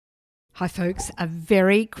Hi folks, a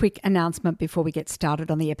very quick announcement before we get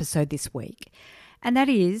started on the episode this week. And that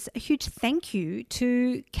is a huge thank you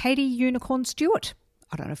to Katie Unicorn Stewart.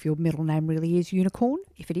 I don't know if your middle name really is Unicorn.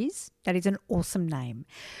 If it is, that is an awesome name.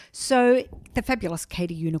 So the fabulous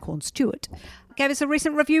Katie Unicorn Stewart gave us a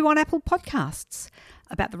recent review on Apple Podcasts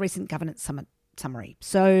about the recent Governance Summit summary.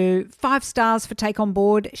 So 5 stars for Take On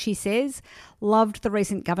Board, she says. Loved the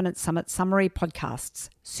recent Governance Summit summary podcasts.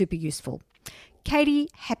 Super useful. Katie,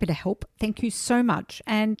 happy to help. Thank you so much.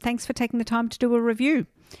 And thanks for taking the time to do a review.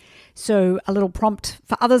 So a little prompt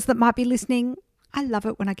for others that might be listening. I love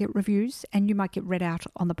it when I get reviews, and you might get read out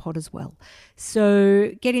on the pod as well.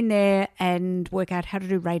 So get in there and work out how to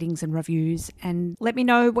do ratings and reviews and let me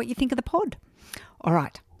know what you think of the pod. All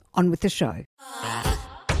right, on with the show.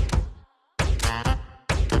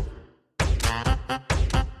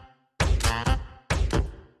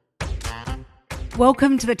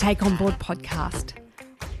 Welcome to the Take On Board podcast.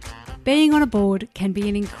 Being on a board can be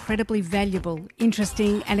an incredibly valuable,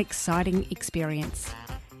 interesting and exciting experience.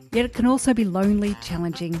 Yet it can also be lonely,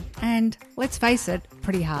 challenging and, let's face it,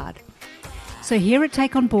 pretty hard. So here at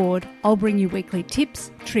Take On Board, I'll bring you weekly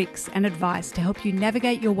tips, tricks and advice to help you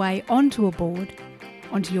navigate your way onto a board,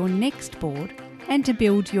 onto your next board and to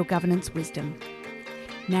build your governance wisdom.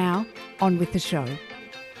 Now, on with the show.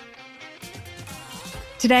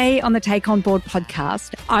 Today on the Take On Board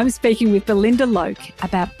podcast, I'm speaking with Belinda Loke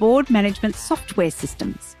about board management software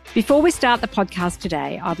systems. Before we start the podcast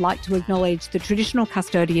today, I'd like to acknowledge the traditional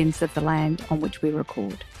custodians of the land on which we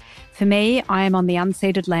record. For me, I am on the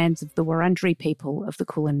unceded lands of the Wurundjeri people of the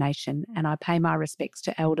Kulin Nation, and I pay my respects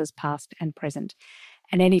to elders past and present,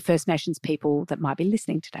 and any First Nations people that might be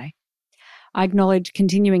listening today. I acknowledge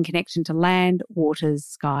continuing connection to land, waters,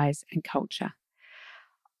 skies, and culture.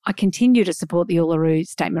 I continue to support the Uluru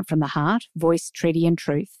Statement from the Heart, Voice, Treaty and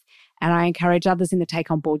Truth, and I encourage others in the Take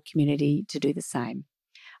On Board community to do the same.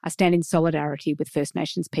 I stand in solidarity with First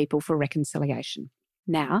Nations people for reconciliation.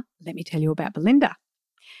 Now, let me tell you about Belinda.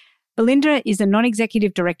 Belinda is a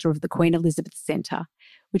non-executive director of the Queen Elizabeth Centre,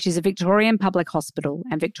 which is a Victorian public hospital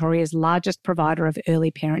and Victoria's largest provider of early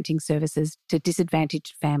parenting services to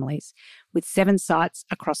disadvantaged families, with 7 sites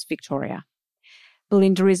across Victoria.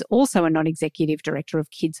 Belinda is also a non-executive director of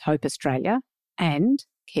Kids Hope Australia and,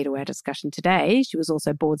 key to our discussion today, she was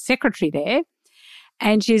also board secretary there,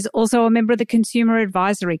 and she's also a member of the Consumer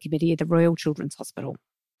Advisory Committee at the Royal Children's Hospital.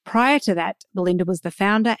 Prior to that, Belinda was the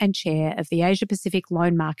founder and chair of the Asia Pacific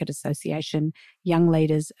Loan Market Association Young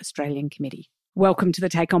Leaders Australian Committee. Welcome to the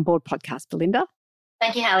Take On Board podcast, Belinda.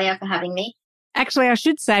 Thank you, Halia, for having me. Actually, I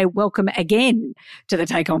should say welcome again to the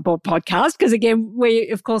Take On Board podcast, because again, we,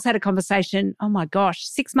 of course, had a conversation,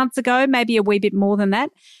 6 months ago, maybe a wee bit more than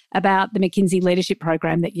that, about the McKinsey Leadership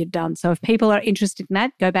Program that you'd done. So if people are interested in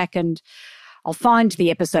that, go back and I'll find the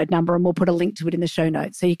episode number and we'll put a link to it in the show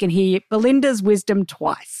notes so you can hear Belinda's wisdom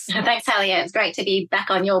twice. Thanks, Halia. It's great to be back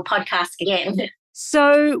on your podcast again.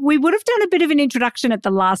 So we would have done a bit of an introduction at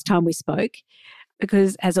the last time we spoke,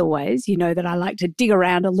 because as always, you know that I like to dig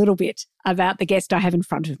around a little bit about the guest I have in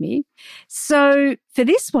front of me. So for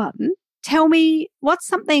this one, tell me, what's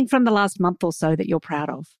something from the last month or so that you're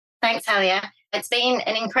proud of? Thanks, Halia. It's been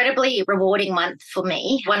an incredibly rewarding month for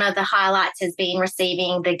me. One of the highlights has been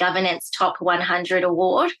receiving the Governance Top 100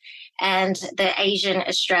 Award and the Asian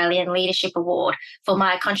Australian Leadership Award for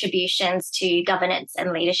my contributions to governance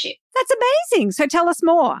and leadership. That's amazing. So tell us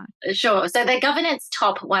more. Sure. So the Governance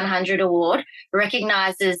Top 100 Award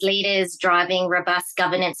recognises leaders driving robust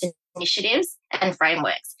governance initiatives and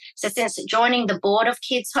frameworks. So since joining the board of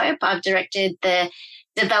Kids Hope, I've directed the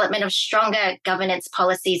development of stronger governance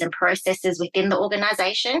policies and processes within the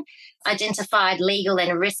organisation, identified legal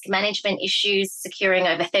and risk management issues, securing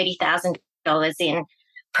over $30,000 in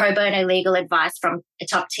pro bono legal advice from a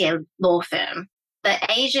top-tier law firm. The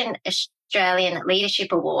Asian Australian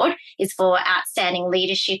Leadership Award is for outstanding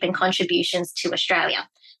leadership and contributions to Australia.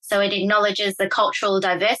 So it acknowledges the cultural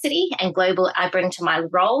diversity and global I bring to my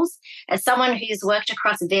roles. As someone who's worked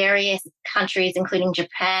across various countries, including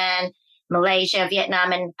Japan, Malaysia,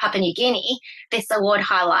 Vietnam and Papua New Guinea, this award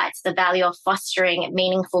highlights the value of fostering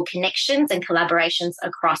meaningful connections and collaborations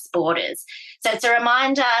across borders. So it's a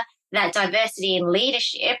reminder that diversity in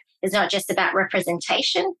leadership is not just about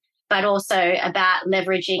representation, but also about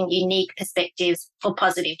leveraging unique perspectives for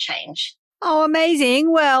positive change. Oh,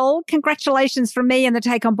 amazing. Well, congratulations from me and the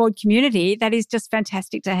Take On Board community. That is just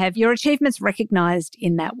fantastic to have your achievements recognised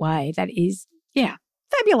in that way. That is,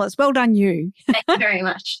 fabulous. Well done, you. Thank you very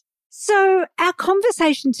much. So our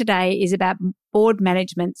conversation today is about board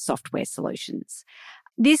management software solutions.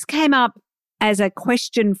 This came up as a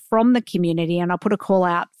question from the community, and I put a call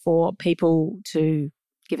out for people to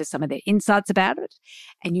give us some of their insights about it.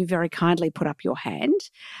 And you very kindly put up your hand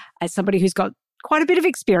as somebody who's got quite a bit of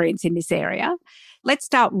experience in this area. Let's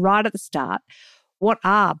start right at the start. What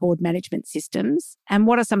are board management systems and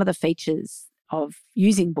what are some of the features of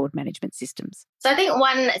using board management systems? So I think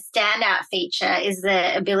one standout feature is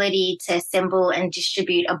the ability to assemble and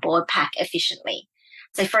distribute a board pack efficiently.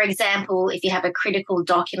 So for example, if you have a critical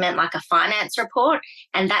document like a finance report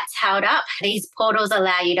and that's held up, these portals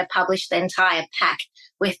allow you to publish the entire pack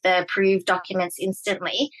with the approved documents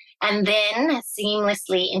instantly and then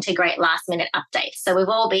seamlessly integrate last minute updates. So we've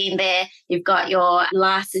all been there. You've got your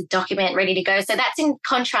last document ready to go. So that's in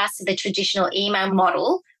contrast to the traditional email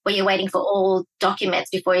model where you're waiting for all documents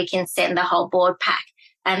before you can send the whole board pack.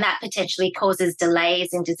 And that potentially causes delays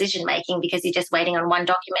in decision making because you're just waiting on one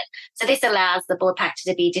document. So this allows the board pack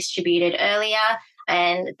to be distributed earlier.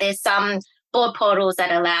 And there's some board portals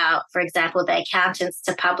that allow, for example, the accountants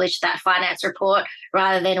to publish that finance report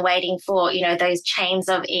rather than waiting for, those chains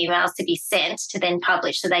of emails to be sent to then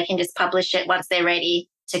publish. So they can just publish it once they're ready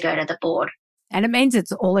to go to the board. And it means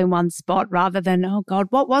it's all in one spot rather than, oh God,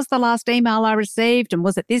 what was the last email I received? And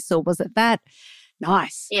was it this or was it that?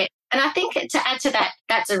 Nice. Yeah. And I think to add to that,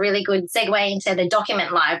 that's a really good segue into the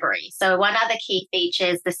document library. So one other key feature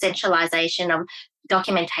is the centralization of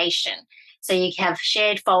documentation. So you have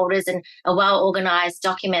shared folders and a well-organized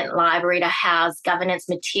document library to house governance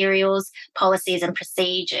materials, policies and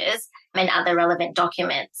procedures, and other relevant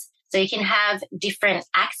documents. So you can have different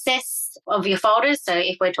access of your folders. So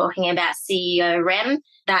if we're talking about CEO REM,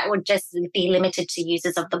 that would just be limited to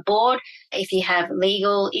users of the board. If you have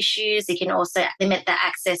legal issues, you can also limit the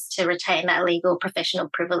access to retain that legal professional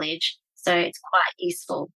privilege. So it's quite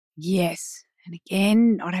useful. Yes. And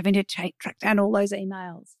again, not having to track down all those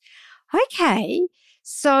emails. Okay.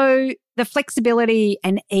 So the flexibility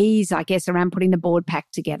and ease, I guess, around putting the board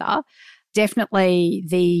pack together. Definitely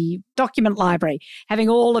the document library, having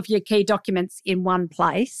all of your key documents in one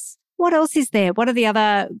place. What else is there? What are the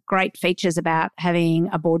other great features about having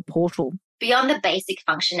a board portal? Beyond the basic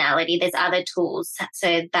functionality, there's other tools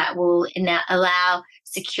so that will allow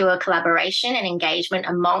secure collaboration and engagement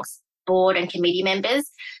amongst board and committee members.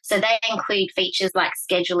 So they include features like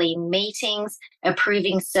scheduling meetings,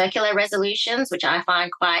 approving circular resolutions, which I find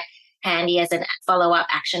quite handy as a follow-up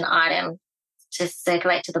action item to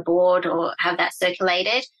circulate to the board or have that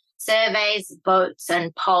circulated, surveys, votes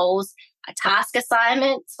and polls, task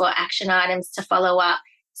assignments for action items to follow up,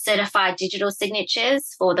 certified digital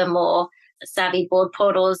signatures for the more savvy board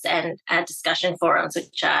portals and discussion forums,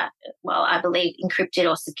 which are, I believe, encrypted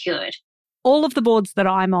or secured. All of the boards that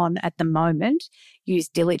I'm on at the moment use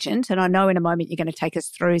Diligent, and I know in a moment you're going to take us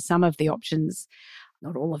through some of the options,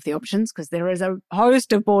 not all of the options, because there is a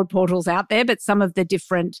host of board portals out there, but some of the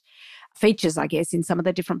different features, I guess, in some of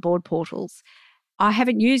the different board portals. I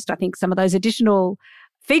haven't used, I think, some of those additional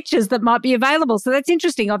features that might be available. So that's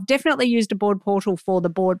interesting. I've definitely used a board portal for the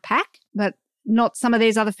board pack, but not some of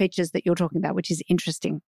these other features that you're talking about, which is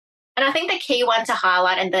interesting. And I think the key one to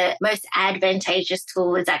highlight and the most advantageous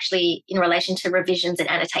tool is actually in relation to revisions and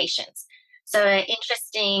annotations. So an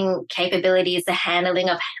interesting capability is the handling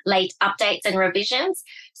of late updates and revisions.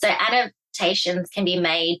 So annotations can be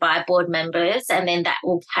made by board members and then that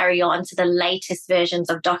will carry on to the latest versions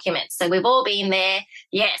of documents. So we've all been there.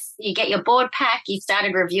 Yes, you get your board pack, you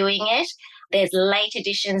started reviewing it. There's late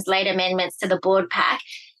additions, late amendments to the board pack.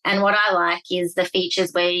 And what I like is the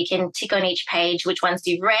features where you can tick on each page which ones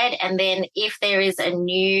you've read. And then if there is a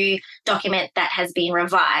new document that has been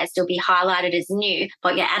revised, it'll be highlighted as new,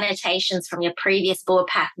 but your annotations from your previous board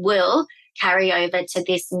pack will carry over to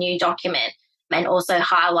this new document and also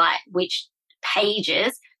highlight which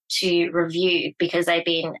pages to review because they've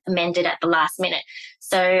been amended at the last minute.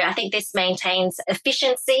 So I think this maintains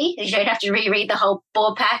efficiency. You don't have to reread the whole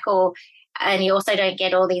board pack and you also don't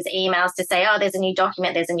get all these emails to say, oh, there's a new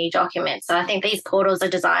document. So I think these portals are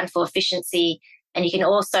designed for efficiency. And you can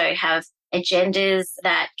also have agendas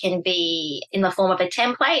that can be in the form of a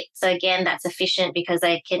template. So again, that's efficient because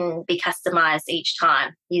they can be customized each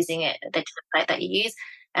time using the template that you use.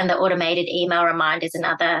 And the automated email reminders and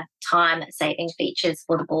other time-saving features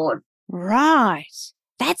for the board. Right.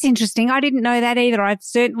 That's interesting. I didn't know that either. I've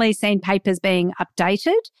certainly seen papers being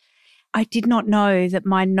updated. I did not know that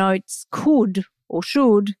my notes could or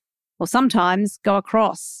should or sometimes go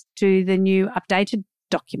across to the new updated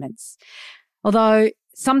documents. Although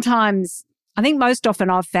sometimes, I think most often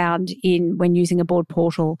I've found when using a board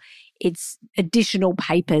portal, it's additional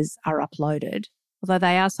papers are uploaded, although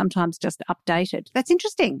they are sometimes just updated. That's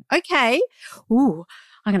interesting. Okay. Ooh,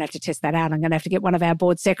 I'm going to have to test that out. I'm going to have to get one of our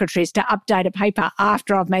board secretaries to update a paper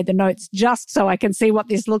after I've made the notes just so I can see what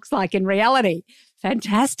this looks like in reality.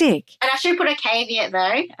 Fantastic. And I should put a caveat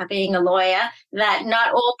though, being a lawyer, that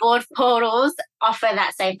not all board portals offer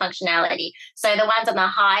that same functionality. So the ones on the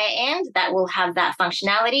higher end that will have that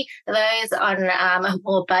functionality, those on a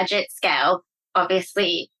more budget scale,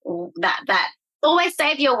 obviously that always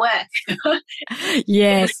save your work.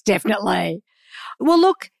 Yes, definitely. Well,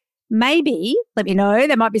 look, maybe, let me know,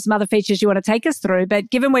 there might be some other features you want to take us through,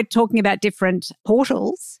 but given we're talking about different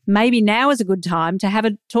portals, maybe now is a good time to have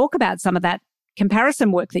a talk about some of that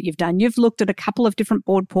comparison work that you've done. You've looked at a couple of different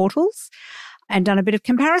board portals and done a bit of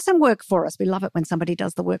comparison work for us. We love it when somebody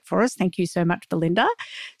does the work for us. Thank you so much, Belinda.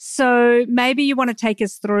 So maybe you want to take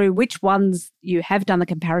us through which ones you have done the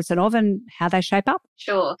comparison of and how they shape up.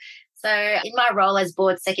 Sure. So in my role as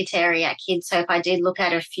board secretary at Kids Hope, I did look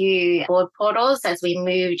at a few board portals as we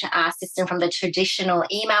moved our system from the traditional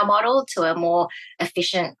email model to a more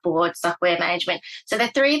efficient board software management. So the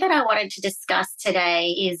three that I wanted to discuss today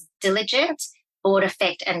is Diligent, Board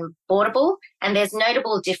Effect and Boardable. And there's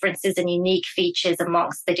notable differences and unique features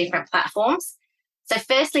amongst the different platforms. So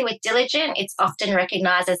firstly, with Diligent, it's often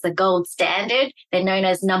recognized as the gold standard. They're known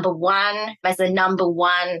as world's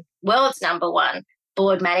number one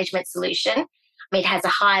board management solution. It has a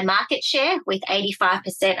high market share with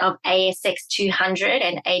 85% of ASX 200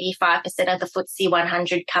 and 85% of the FTSE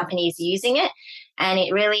 100 companies using it. And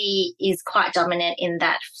it really is quite dominant in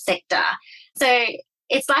that sector. So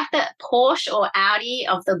it's like the Porsche or Audi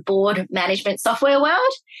of the board management software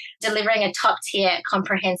world, delivering a top-tier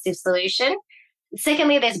comprehensive solution.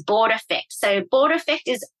 Secondly, there's Board Effect. So Board Effect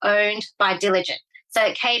is owned by Diligent. So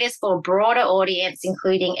it caters for a broader audience,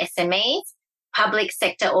 including SMEs, public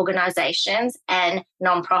sector organizations, and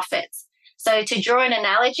nonprofits. So to draw an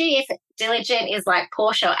analogy, if Diligent is like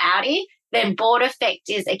Porsche or Audi, then Board Effect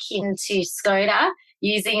is akin to Skoda,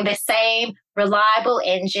 using the same reliable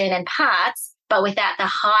engine and parts, but without the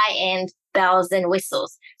high-end bells and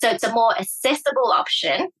whistles. So it's a more accessible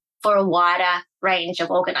option for a wider range of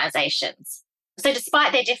organizations. So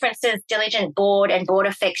despite their differences, Diligent Board and Board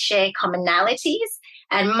Effect share commonalities.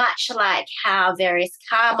 And much like how various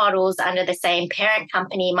car models under the same parent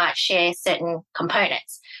company might share certain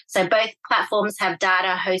components. So both platforms have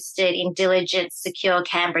data hosted in Diligent's secure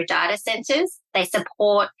Canberra data centres. They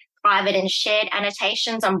support private and shared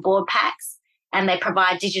annotations on board packs, and they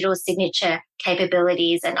provide digital signature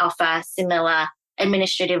capabilities and offer similar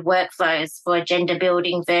administrative workflows for agenda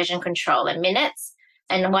building, version control, and minutes.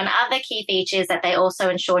 And one other key feature is that they also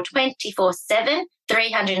ensure 24/7,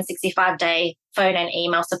 365-day phone and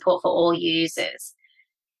email support for all users.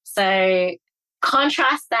 So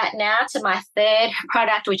contrast that now to my third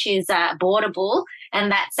product, which is Boardable,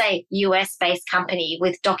 and that's a US-based company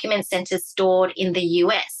with document centers stored in the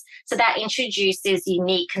US. So that introduces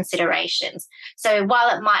unique considerations. So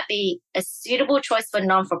while it might be a suitable choice for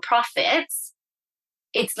non-for-profits,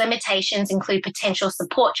 its limitations include potential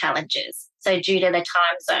support challenges. So due to the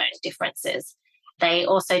time zone differences, they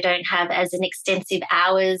also don't have as an extensive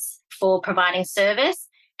hours for providing service,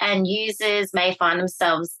 and users may find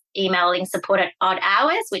themselves emailing support at odd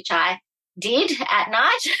hours, which I did at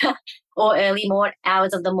night or early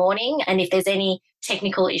hours of the morning. And if there's any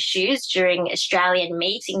technical issues during Australian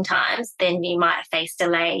meeting times, then you might face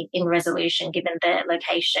delay in resolution given the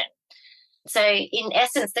location. So in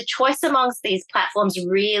essence, the choice amongst these platforms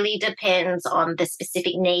really depends on the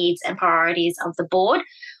specific needs and priorities of the board,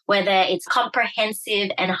 whether it's comprehensive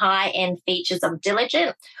and high-end features of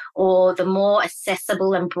Diligent or the more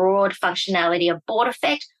accessible and broad functionality of Board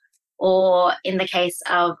Effect, or in the case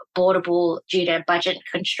of Boardable due to budget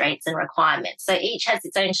constraints and requirements. So each has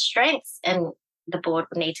its own strengths, and the board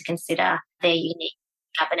will need to consider their unique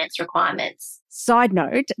governance requirements. Side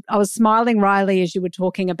note, I was smiling, Riley, as you were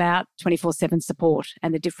talking about 24/7 support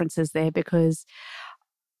and the differences there, because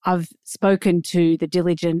I've spoken to the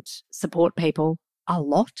Diligent support people a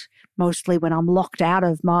lot, mostly when I'm locked out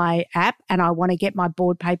of my app and I want to get my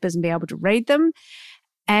board papers and be able to read them.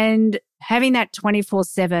 And having that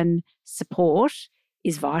 24/7 support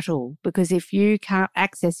is vital, because if you can't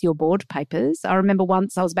access your board papers, I remember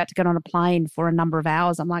once I was about to get on a plane for a number of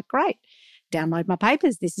hours. I'm like, great, download my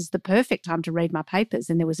papers. This is the perfect time to read my papers.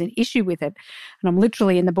 And there was an issue with it. And I'm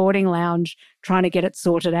literally in the boarding lounge trying to get it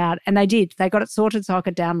sorted out. And they did. They got it sorted so I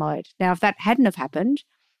could download. Now, if that hadn't have happened,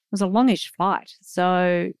 it was a longish flight.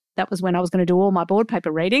 So that was when I was going to do all my board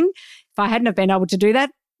paper reading. If I hadn't have been able to do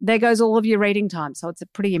that, there goes all of your reading time. So it's a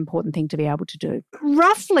pretty important thing to be able to do.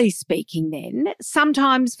 Roughly speaking then,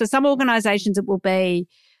 sometimes for some organisations it will be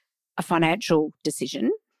a financial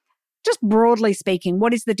decision. Just broadly speaking,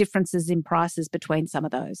 what is the differences in prices between some of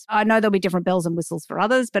those? I know there'll be different bells and whistles for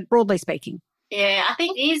others, but broadly speaking. Yeah, I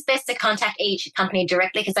think it is best to contact each company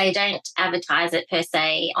directly because they don't advertise it per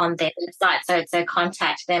se on their website. So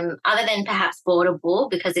contact them other than perhaps Boardable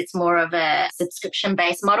because it's more of a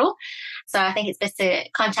subscription-based model. So I think it's best to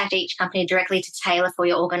contact each company directly to tailor for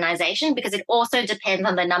your organisation because it also depends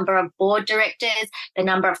on the number of board directors, the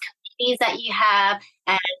number of committees that you have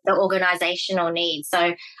and the organisational needs. So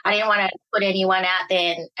I didn't want to put anyone out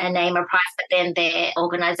there and name a price, but then their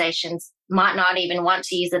organisations might not even want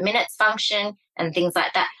to use the minutes function and things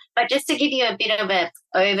like that. But just to give you a bit of an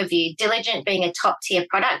overview, Diligent being a top tier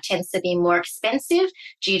product tends to be more expensive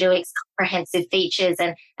due to its comprehensive features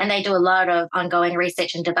and they do a lot of ongoing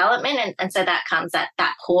research and development. And so that comes at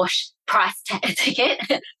that Porsche price ticket.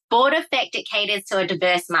 Board Effect, it caters to a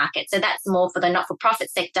diverse market. So that's more for the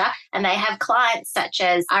not-for-profit sector. And they have clients such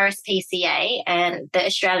as RSPCA and the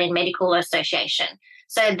Australian Medical Association.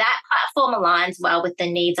 So that platform aligns well with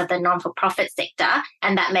the needs of the non-for-profit sector,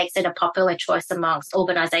 and that makes it a popular choice amongst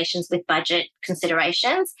organisations with budget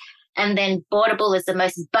considerations. And then Boardable is the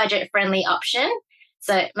most budget-friendly option.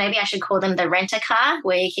 So maybe I should call them the rent-a-car,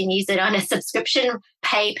 where you can use it on a subscription,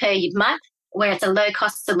 pay per month, where it's a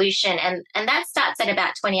low-cost solution. And that starts at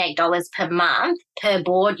about $28 per month per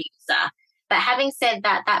board user. But having said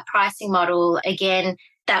that, that pricing model, again,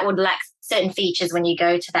 that would lack certain features when you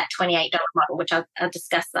go to that $28 model, which I'll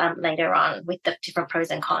discuss later on with the different pros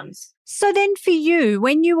and cons. So then for you,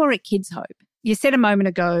 when you were at Kids Hope, you said a moment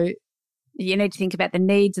ago you need to think about the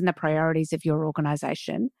needs and the priorities of your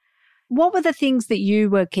organisation. What were the things that you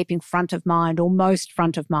were keeping front of mind or most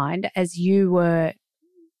front of mind as you were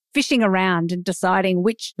fishing around and deciding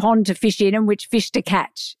which pond to fish in and which fish to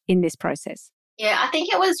catch in this process? Yeah, I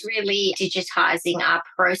think it was really digitising our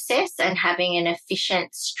process and having an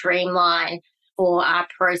efficient streamline for our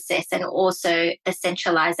process and also the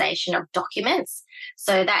centralisation of documents.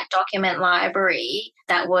 So that document library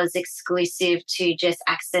that was exclusive to just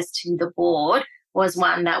access to the board was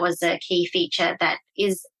one that was a key feature that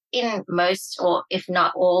is in most or if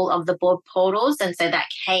not all of the board portals. And so that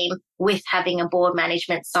came with having a board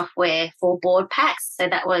management software for board packs. So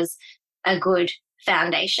that was a good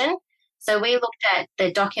foundation. So we looked at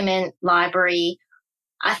the document library.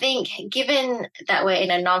 I think given that we're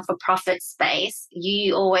in a non-for-profit space,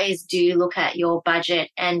 you always do look at your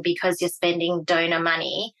budget, and because you're spending donor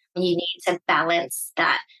money, you need to balance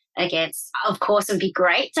that against, of course, it would be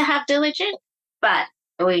great to have Diligent, but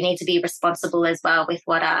we need to be responsible as well with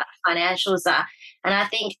what our financials are. And I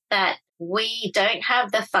think that we don't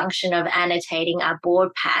have the function of annotating our board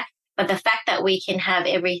pack, but the fact that we can have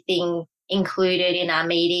everything included in our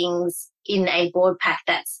meetings in a board pack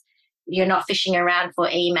that's you're not fishing around for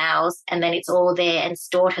emails and then it's all there and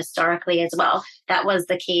stored historically as well. That was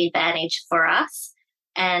the key advantage for us.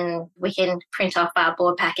 And we can print off our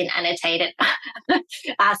board pack and annotate it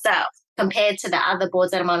ourselves compared to the other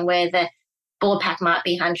boards that I'm on where the board pack might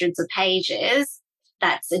be hundreds of pages.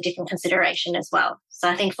 That's a different consideration as well. So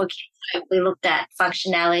I think for kids, we looked at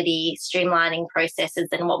functionality, streamlining processes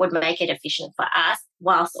and what would make it efficient for us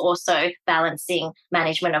whilst also balancing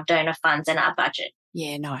management of donor funds and our budget.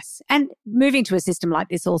 Yeah, nice. And moving to a system like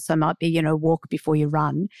this also might be, walk before you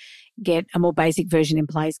run, get a more basic version in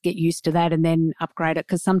place, get used to that and then upgrade it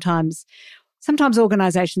because sometimes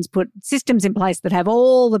organisations put systems in place that have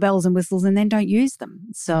all the bells and whistles and then don't use them.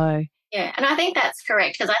 So yeah, and I think that's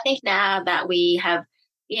correct because I think now that we have,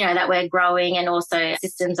 that we're growing and also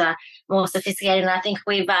systems are more sophisticated. And I think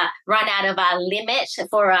we've run out of our limit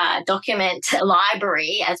for our document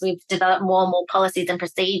library as we've developed more and more policies and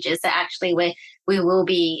procedures. So actually we will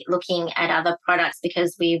be looking at other products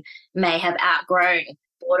because we may have outgrown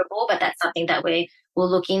Boardable, but that's something that we will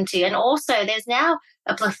look into. And also there's now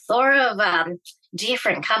a plethora of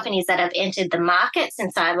different companies that have entered the market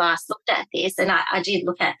since I last looked at this. And I did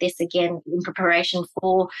look at this again in preparation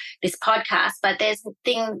for this podcast. But there's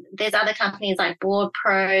other companies like Board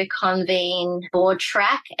Pro, Convene, Board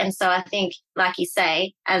Track. And so I think, like you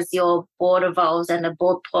say, as your board evolves and the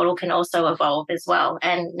board portal can also evolve as well.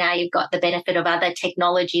 And now you've got the benefit of other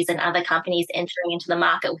technologies and other companies entering into the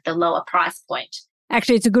market with a lower price point.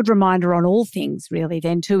 Actually, it's a good reminder on all things really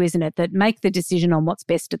then too, isn't it? That make the decision on what's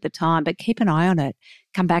best at the time, but keep an eye on it.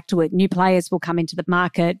 Come back to it. New players will come into the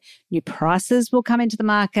market. New prices will come into the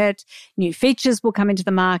market. New features will come into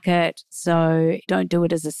the market. So don't do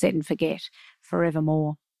it as a set and forget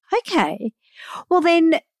forevermore. Okay. Well,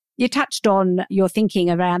 then you touched on your thinking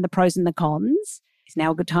around the pros and the cons. Is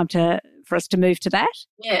now a good time for us to move to that?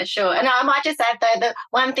 Yeah, sure. And I might just add, though, the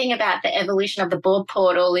one thing about the evolution of the board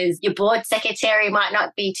portal is your board secretary might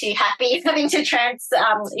not be too happy having to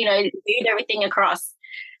feed everything across.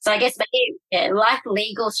 So I guess maybe, like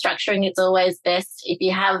legal structuring, it's always best if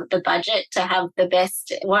you have the budget to have the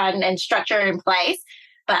best one and structure in place,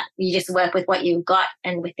 but you just work with what you've got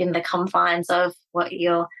and within the confines of what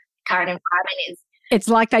your current environment is. It's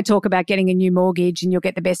like they talk about getting a new mortgage and you'll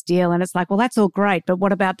get the best deal. And it's like, well, that's all great. But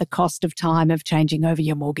what about the cost of time of changing over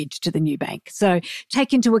your mortgage to the new bank? So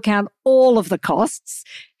take into account all of the costs,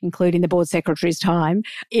 including the board secretary's time,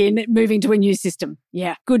 in moving to a new system.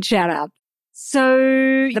 Yeah, good shout out. So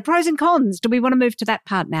the pros and cons, do we want to move to that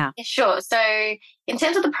part now? Yeah, sure. So in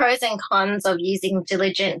terms of the pros and cons of using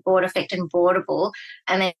Diligent, Board Effect and Boardable,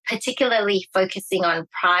 and then particularly focusing on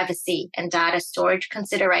privacy and data storage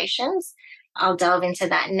considerations, I'll delve into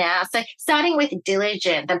that now. So starting with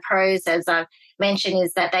Diligent, the pros, as I've mentioned,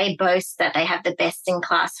 is that they boast that they have the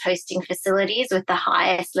best-in-class hosting facilities with the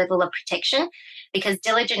highest level of protection, because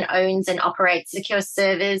Diligent owns and operates secure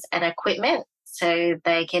servers and equipment, so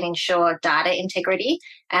they can ensure data integrity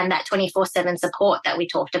and that 24/7 support that we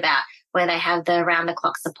talked about, where they have the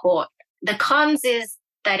around-the-clock support. The cons is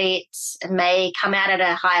that it may come out at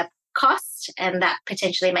a higher cost, and that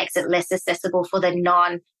potentially makes it less accessible for the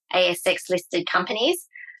non-ASX listed companies.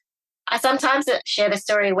 I sometimes share the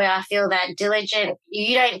story where I feel that Diligent,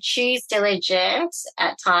 you don't choose Diligent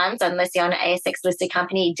at times unless you're on an ASX listed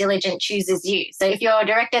company. Diligent chooses you. So if you're a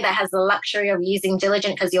director that has the luxury of using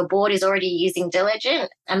Diligent because your board is already using Diligent,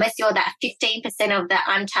 unless you're that 15% of the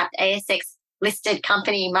untapped ASX listed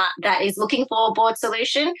company that is looking for a board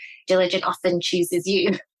solution, Diligent often chooses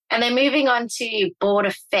you. And then moving on to Board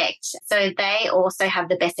Effect. So they also have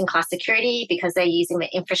the best-in-class security because they're using the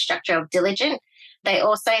infrastructure of Diligent. They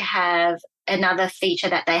also have another feature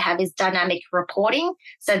that they have is dynamic reporting.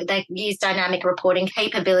 So they use dynamic reporting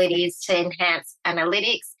capabilities to enhance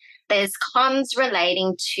analytics. There's cons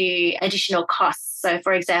relating to additional costs. So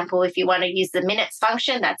for example, if you want to use the minutes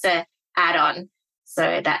function, that's an add-on.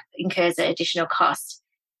 So that incurs an additional cost.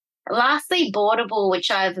 Lastly, Boardable,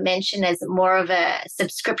 which I've mentioned as more of a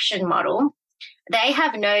subscription model, they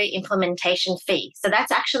have no implementation fee. So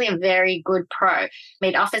that's actually a very good pro.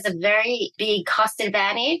 It offers a very big cost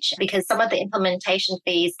advantage because some of the implementation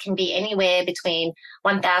fees can be anywhere between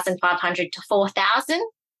 $1,500 to $4,000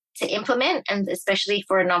 to implement. And especially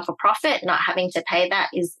for a non-for-profit, not having to pay that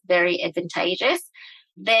is very advantageous.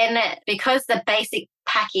 Then because the basic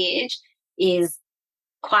package is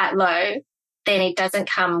quite low, then it doesn't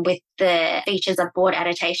come with the features of board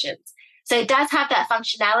annotations. So it does have that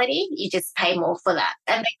functionality, you just pay more for that.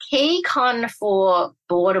 And the key con for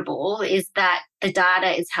Boardable is that the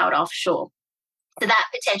data is held offshore. So that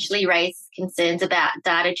potentially raises concerns about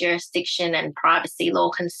data jurisdiction and privacy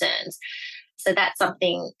law concerns. So that's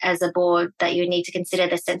something as a board that you need to consider,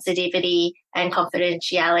 the sensitivity and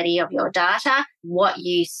confidentiality of your data, what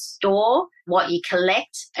you store, what you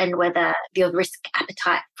collect, and whether your risk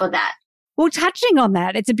appetite for that. Well, touching on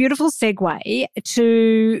that, it's a beautiful segue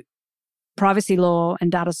to privacy law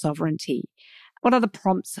and data sovereignty. What other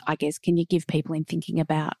prompts, I guess, can you give people in thinking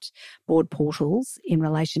about board portals in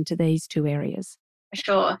relation to these two areas?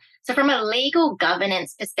 Sure. So from a legal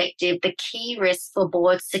governance perspective, the key risks for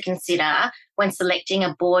boards to consider when selecting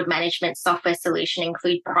a board management software solution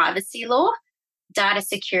include privacy law, data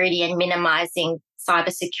security and minimizing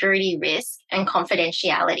cybersecurity risk, and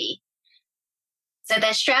confidentiality. So the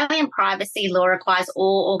Australian privacy law requires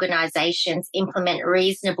all organisations implement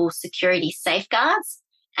reasonable security safeguards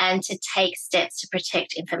and to take steps to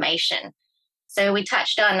protect information. So we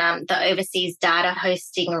touched on the overseas data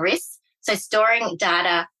hosting risks. So storing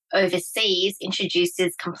data overseas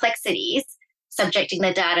introduces complexities, subjecting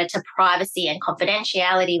the data to privacy and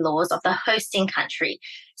confidentiality laws of the hosting country.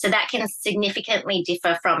 So that can significantly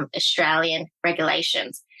differ from Australian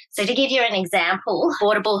regulations. So to give you an example,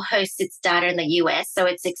 Boardable hosts its data in the US, so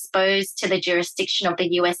it's exposed to the jurisdiction of the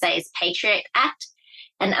USA's Patriot Act.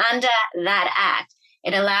 And under that act,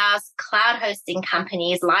 it allows cloud hosting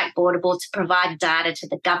companies like Boardable to provide data to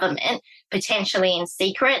the government, potentially in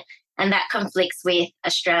secret, and that conflicts with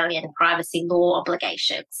Australian privacy law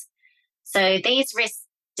obligations. So these risks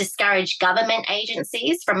discourage government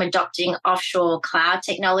agencies from adopting offshore cloud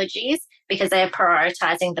technologies because they are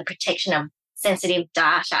prioritising the protection of sensitive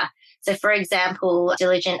data. So, for example,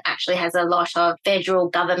 Diligent actually has a lot of federal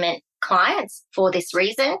government clients for this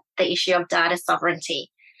reason, the issue of data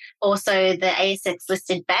sovereignty. Also, the ASX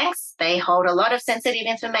listed banks, they hold a lot of sensitive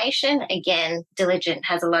information. Again, Diligent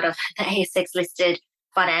has a lot of the ASX listed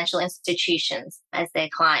financial institutions as their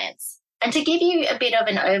clients. And to give you a bit of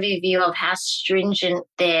an overview of how stringent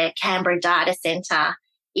their Canberra data centre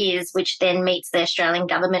is, which then meets the Australian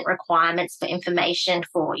government requirements for information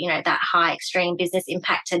for, that high extreme business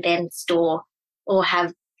impact to then store or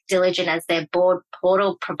have Diligent as their board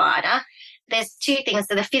portal provider. There's two things.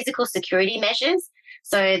 So the physical security measures.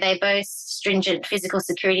 So they boast stringent physical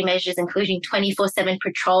security measures, including 24/7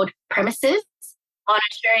 patrolled premises,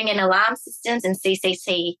 monitoring and alarm systems and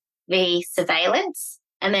CCTV surveillance.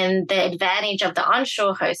 And then the advantage of the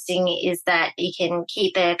onshore hosting is that you can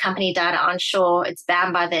keep the company data onshore. It's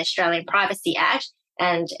bound by the Australian Privacy Act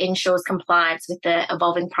and ensures compliance with the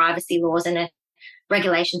evolving privacy laws and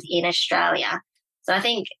regulations in Australia. So I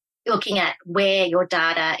think looking at where your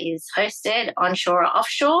data is hosted, onshore or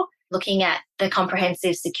offshore, looking at the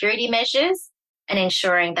comprehensive security measures and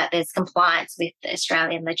ensuring that there's compliance with the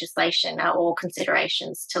Australian legislation are all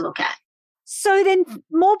considerations to look at. So then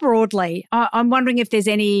more broadly, I'm wondering if there's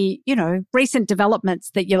any, recent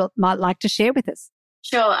developments that you might like to share with us.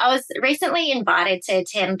 Sure. I was recently invited to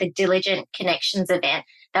attend the Diligent Connections event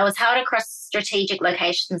that was held across strategic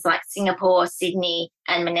locations like Singapore, Sydney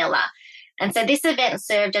and Manila. And so this event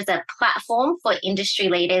served as a platform for industry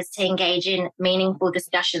leaders to engage in meaningful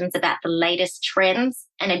discussions about the latest trends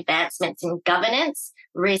and advancements in governance,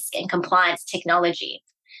 risk and compliance technology.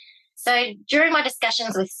 So during my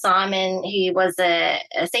discussions with Simon, who was a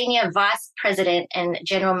senior vice president and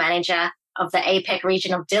general manager of the APEC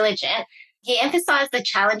region of Diligent, he emphasised the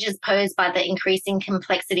challenges posed by the increasing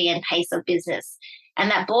complexity and pace of business, and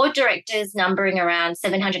that board directors numbering around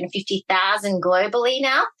 750,000 globally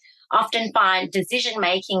now often find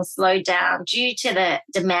decision-making slowed down due to the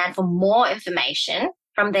demand for more information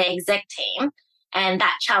from the exec team, and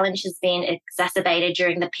that challenge has been exacerbated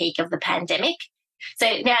during the peak of the pandemic.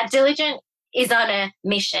 So now Diligent is on a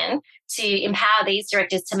mission to empower these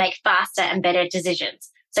directors to make faster and better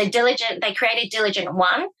decisions. So they created Diligent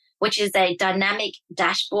One, which is a dynamic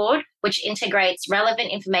dashboard which integrates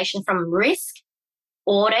relevant information from risk,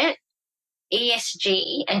 audit,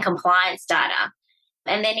 ESG and compliance data.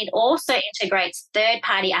 And then it also integrates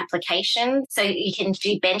third-party applications. So you can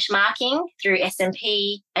do benchmarking through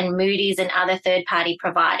S&P and Moody's and other third-party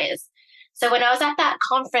providers. So when I was at that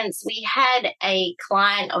conference, we had a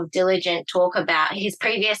client of Diligent talk about his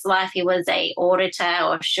previous life. He was an auditor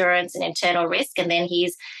or assurance and internal risk, and then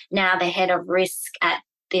he's now the head of risk at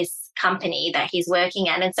this company that he's working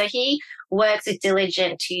at. And so he works with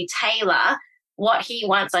Diligent to tailor what he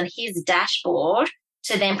wants on his dashboard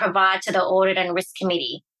to then provide to the audit and risk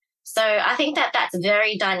committee. So I think that that's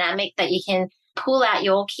very dynamic, that you can pull out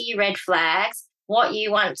your key red flags, what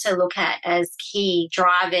you want to look at as key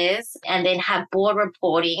drivers, and then have board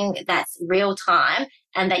reporting that's real time,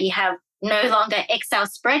 and that you have no longer Excel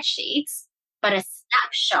spreadsheets, but a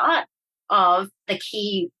snapshot of the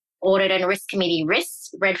key audit and risk committee risks,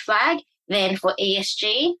 red flag, then for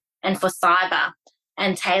ESG and for cyber,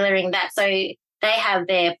 and tailoring that. So they have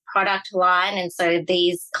their product line, and so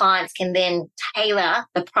these clients can then tailor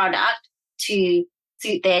the product to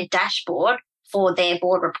suit their dashboard for their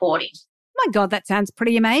board reporting. Oh my God, that sounds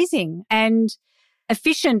pretty amazing and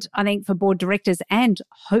efficient, I think, for board directors and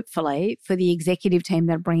hopefully for the executive team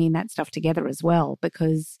that are bringing that stuff together as well,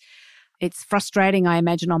 because it's frustrating, I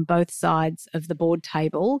imagine, on both sides of the board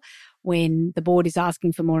table when the board is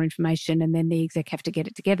asking for more information and then the exec have to get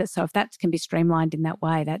it together. So if that can be streamlined in that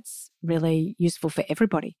way, that's really useful for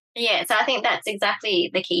everybody. Yeah, so I think that's exactly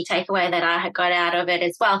the key takeaway that I had got out of it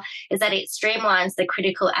as well, is that it streamlines the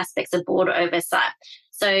critical aspects of board oversight.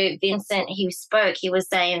 So Vincent, he was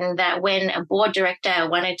saying that when a board director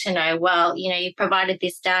wanted to know, well, you provided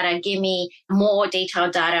this data, give me more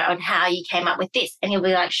detailed data on how you came up with this. And he'll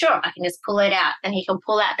be like, sure, I can just pull it out. And he can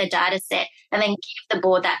pull out the data set and then give the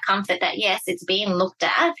board that comfort that, yes, it's being looked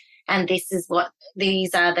at. And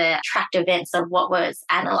these are the tracked events of what was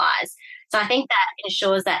analysed. So I think that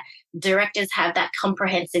ensures that directors have that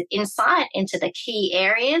comprehensive insight into the key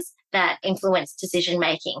areas that influence decision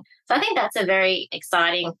making. So I think that's a very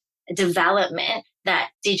exciting development,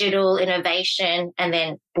 that digital innovation and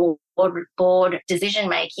then board decision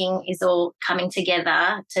making is all coming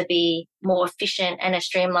together to be more efficient and a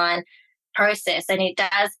streamlined process. And it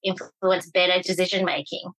does influence better decision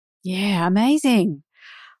making. Yeah, amazing.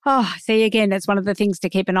 Oh, see, again, that's one of the things to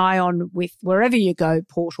keep an eye on with wherever you go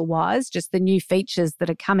portal-wise, just the new features that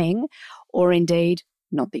are coming, or indeed,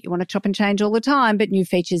 not that you want to chop and change all the time, but new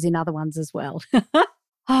features in other ones as well.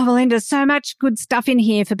 Oh, Belinda, so much good stuff in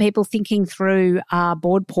here for people thinking through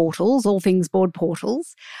board portals, all things board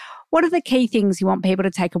portals. What are the key things you want people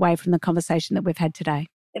to take away from the conversation that we've had today?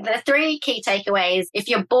 The three key takeaways: if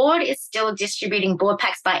your board is still distributing board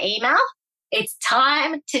packs by email, it's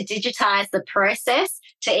time to digitize the process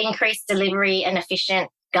to increase delivery and efficient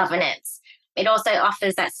governance. It also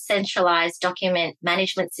offers that centralized document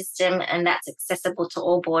management system, and that's accessible to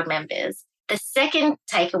all board members. The second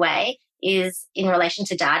takeaway is in relation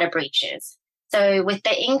to data breaches. So with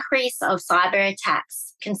the increase of cyber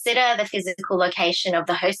attacks, consider the physical location of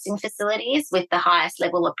the hosting facilities with the highest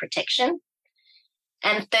level of protection.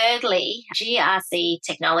 And thirdly, GRC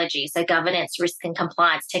technology, so governance, risk and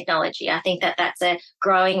compliance technology. I think that that's a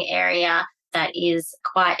growing area that is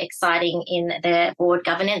quite exciting in the board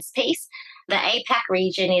governance piece. The APAC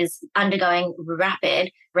region is undergoing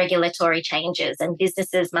rapid regulatory changes and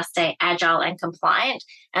businesses must stay agile and compliant.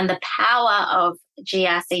 And the power of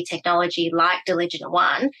GRC technology like Diligent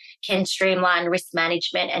One can streamline risk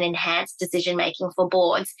management and enhance decision-making for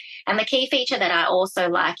boards. And the key feature that I also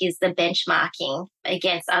like is the benchmarking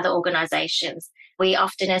against other organisations. We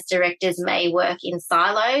often as directors may work in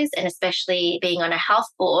silos, and especially being on a health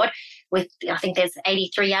board with, I think there's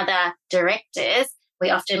 83 other directors, we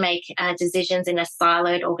often make decisions in a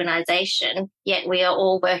siloed organisation, yet we are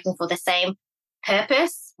all working for the same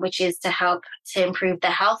purpose, which is to help to improve the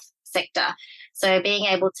health sector. So being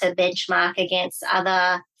able to benchmark against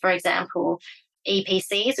other, for example,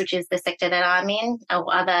 EPCs, which is the sector that I'm in,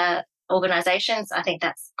 or other organisations, I think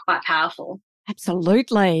that's quite powerful.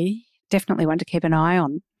 Absolutely. Definitely one to keep an eye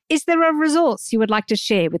on. Is there a resource you would like to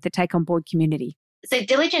share with the Take On Board community? So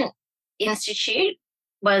Diligent Institute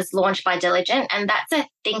was launched by Diligent, and that's a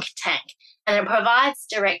think tank. And it provides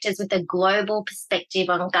directors with a global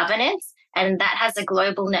perspective on governance, and that has a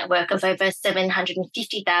global network of over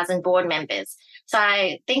 750,000 board members. So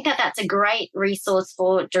I think that that's a great resource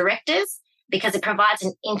for directors because it provides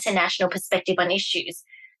an international perspective on issues.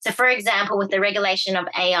 So for example, with the regulation of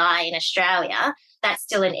AI in Australia, that's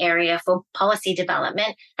still an area for policy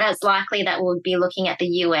development. And it's likely that we'll be looking at the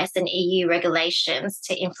US and EU regulations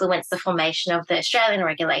to influence the formation of the Australian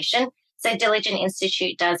regulation. So Diligent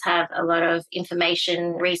Institute does have a lot of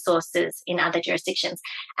information resources in other jurisdictions.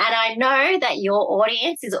 And I know that your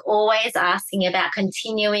audience is always asking about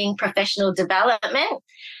continuing professional development.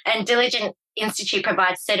 And Diligent Institute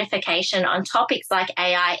provides certification on topics like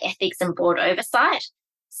AI ethics and board oversight,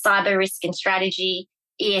 cyber risk and strategy,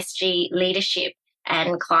 ESG leadership,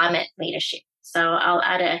 and climate leadership. So I'll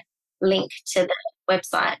add a link to the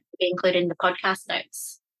website to be included in the podcast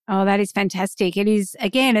notes. Oh, that is fantastic. It is,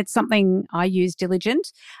 again, it's something I use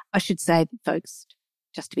Diligent. I should say, folks,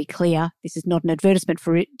 just to be clear, this is not an advertisement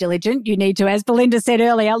for Diligent. You need to, as Belinda said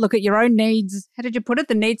earlier, look at your own needs. How did you put it?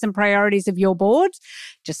 The needs and priorities of your board.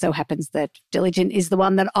 Just so happens that Diligent is the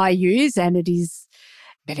one that I use, and it is,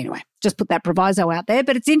 but anyway, just put that proviso out there.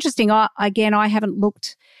 But it's interesting. I haven't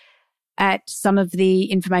looked at some of the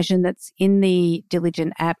information that's in the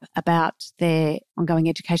Diligent app about their ongoing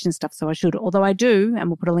education stuff. So I should, although I do, and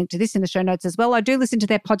we'll put a link to this in the show notes as well, I do listen to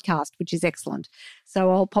their podcast, which is excellent.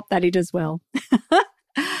 So I'll pop that in as well.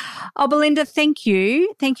 Oh, Belinda, thank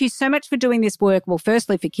you. Thank you so much for doing this work. Well,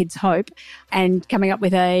 firstly, for Kids Hope and coming up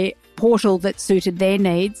with a portal that suited their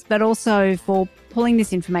needs, but also for pulling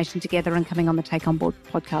this information together and coming on the Take On Board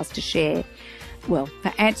podcast to share. Well,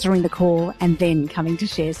 for answering the call and then coming to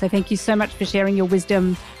share. So thank you so much for sharing your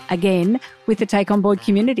wisdom again with the Take On Board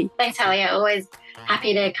community. Thanks, Talia. Always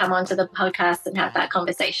happy to come onto the podcast and have that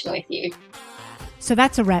conversation with you. So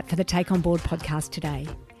that's a wrap for the Take On Board podcast today.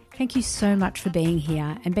 Thank you so much for being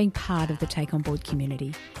here and being part of the Take On Board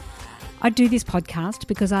community. I do this podcast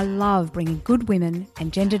because I love bringing good women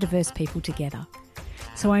and gender diverse people together.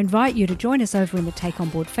 So I invite you to join us over in the Take On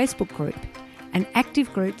Board Facebook group, an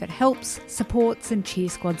active group that helps, supports and cheer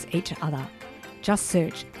squads each other. Just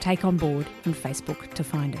search Take On Board in Facebook to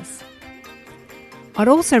find us. I'd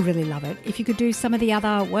also really love it if you could do some of the other,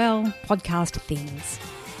 podcast things.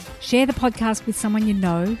 Share the podcast with someone you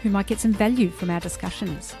know who might get some value from our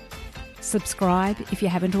discussions. Subscribe if you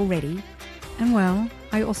haven't already. And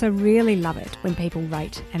I also really love it when people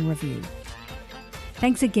rate and review.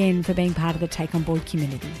 Thanks again for being part of the Take On Board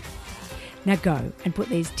community. Now go and put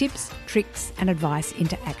these tips, tricks and advice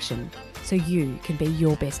into action so you can be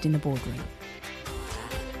your best in the boardroom.